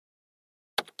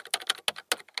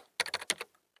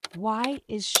Why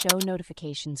is Show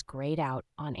Notifications grayed out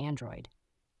on Android?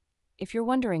 If you're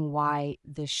wondering why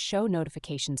the Show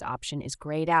Notifications option is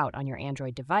grayed out on your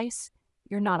Android device,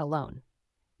 you're not alone.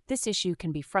 This issue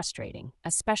can be frustrating,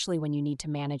 especially when you need to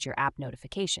manage your app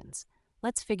notifications.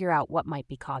 Let's figure out what might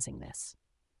be causing this.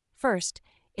 First,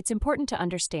 it's important to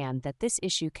understand that this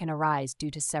issue can arise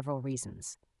due to several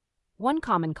reasons. One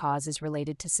common cause is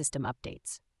related to system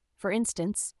updates. For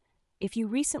instance, if you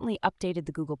recently updated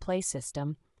the Google Play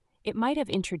system, it might have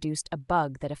introduced a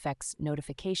bug that affects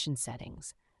notification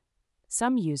settings.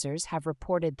 Some users have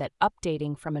reported that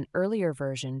updating from an earlier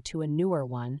version to a newer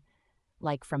one,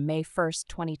 like from May 1st,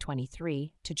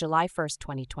 2023 to July 1st,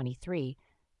 2023,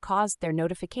 caused their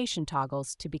notification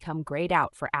toggles to become grayed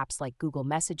out for apps like Google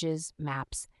Messages,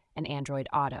 Maps, and Android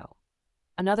Auto.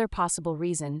 Another possible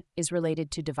reason is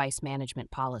related to device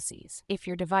management policies. If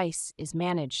your device is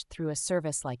managed through a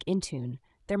service like Intune,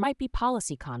 there might be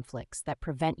policy conflicts that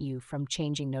prevent you from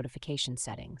changing notification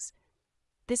settings.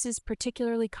 This is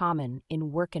particularly common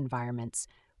in work environments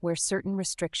where certain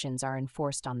restrictions are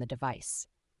enforced on the device.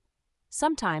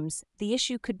 Sometimes, the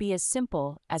issue could be as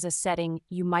simple as a setting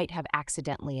you might have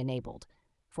accidentally enabled.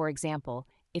 For example,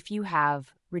 if you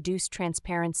have reduced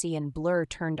transparency and blur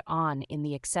turned on in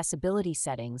the accessibility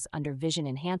settings under Vision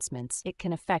Enhancements, it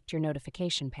can affect your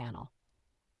notification panel.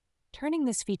 Turning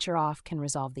this feature off can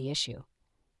resolve the issue.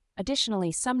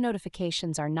 Additionally, some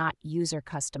notifications are not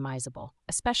user-customizable,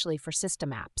 especially for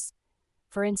system apps.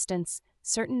 For instance,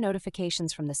 certain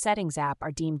notifications from the Settings app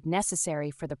are deemed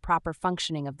necessary for the proper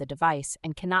functioning of the device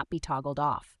and cannot be toggled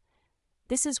off.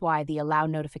 This is why the Allow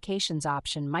Notifications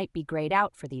option might be grayed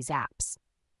out for these apps.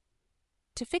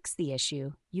 To fix the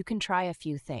issue, you can try a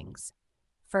few things.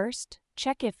 First,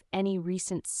 check if any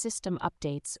recent system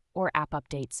updates or app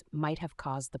updates might have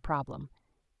caused the problem.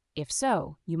 If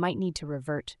so, you might need to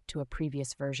revert to a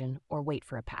previous version or wait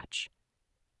for a patch.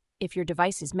 If your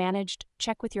device is managed,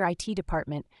 check with your IT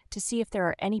department to see if there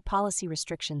are any policy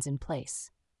restrictions in place.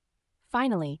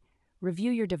 Finally,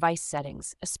 review your device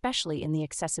settings, especially in the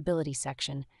accessibility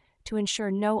section, to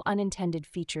ensure no unintended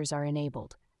features are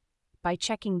enabled. By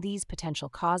checking these potential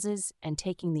causes and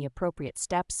taking the appropriate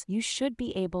steps, you should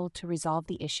be able to resolve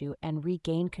the issue and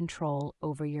regain control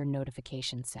over your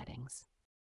notification settings.